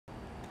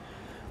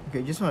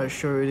Okay, just want to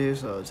show you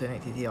this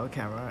Zenit TTL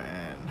camera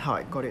and how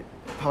I got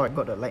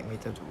the light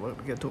meter to work,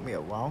 because it took me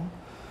a while.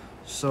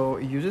 So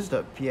it uses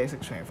the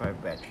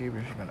PX625 battery,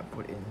 which I'm gonna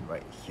put in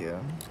right here.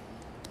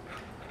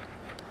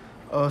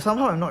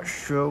 Somehow I'm not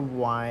sure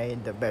why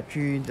the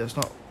battery does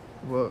not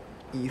work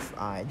if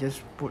I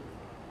just put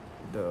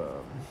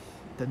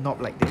the knob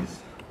like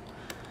this.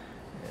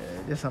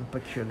 There's some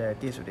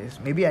peculiarities with this.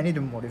 Maybe I need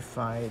to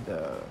modify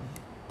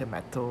the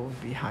metal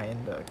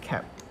behind the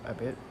cap a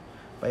bit.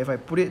 But if I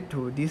put it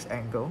to this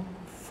angle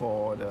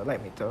for the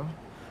light meter,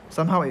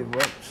 somehow it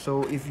works.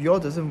 So if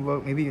yours doesn't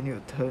work, maybe you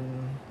need to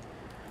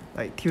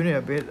tune it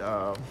a bit.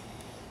 How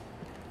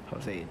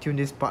to say, tune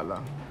this part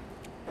lah.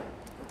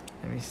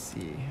 Let me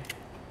see.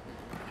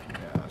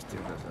 Yeah, still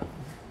doesn't.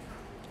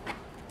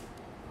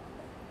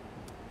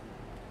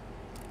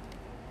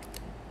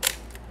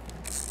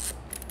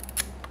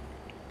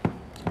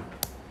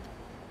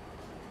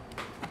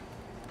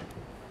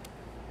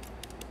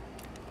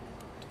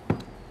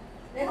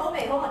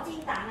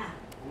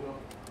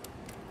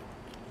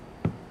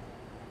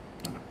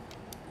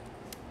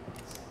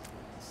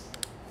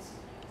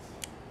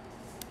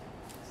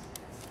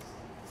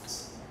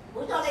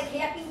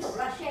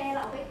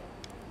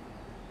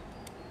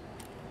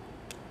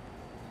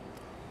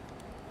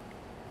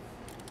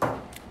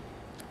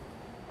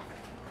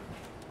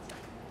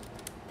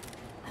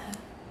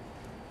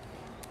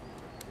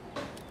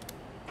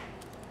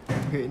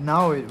 Okay,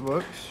 now it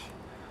works.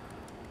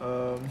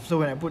 So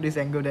when I put this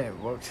angle, then it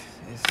works.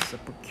 It's a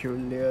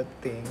peculiar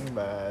thing,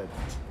 but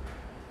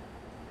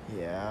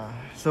yeah.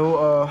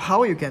 So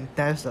how you can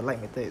test the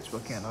light meter is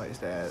working or not is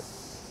that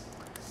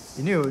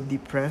you need to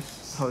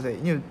depress. How to say?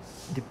 You need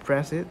to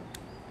depress it.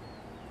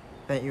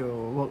 Then you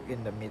work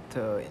in the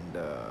meter in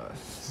the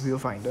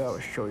viewfinder. I will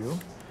show you.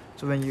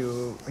 So when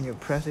you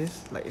press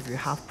this, like if you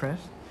half press,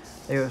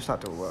 then it will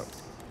start to work.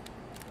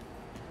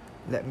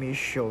 Let me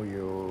show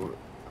you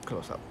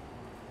close up.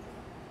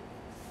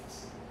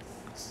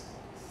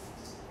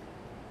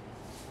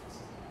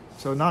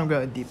 So now I'm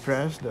gonna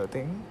depress the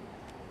thing.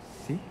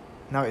 See?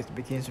 Now it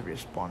begins to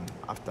respond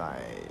after I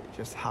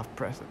just half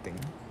press the thing.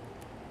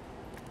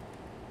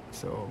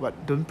 So,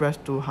 but don't press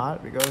too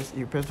hard, because if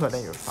you press too hard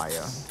then you'll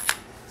fire.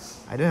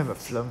 I don't have a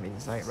film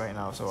inside right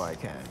now, so I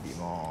can be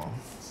more...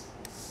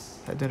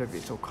 I don't have to be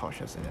so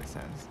cautious in that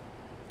sense.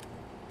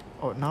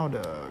 Oh, now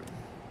the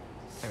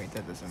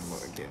emitter doesn't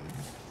work again.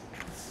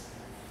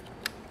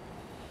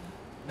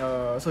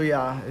 So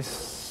yeah, it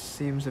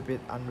seems a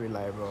bit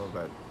unreliable,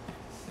 but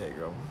there you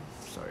go.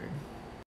 Sorry.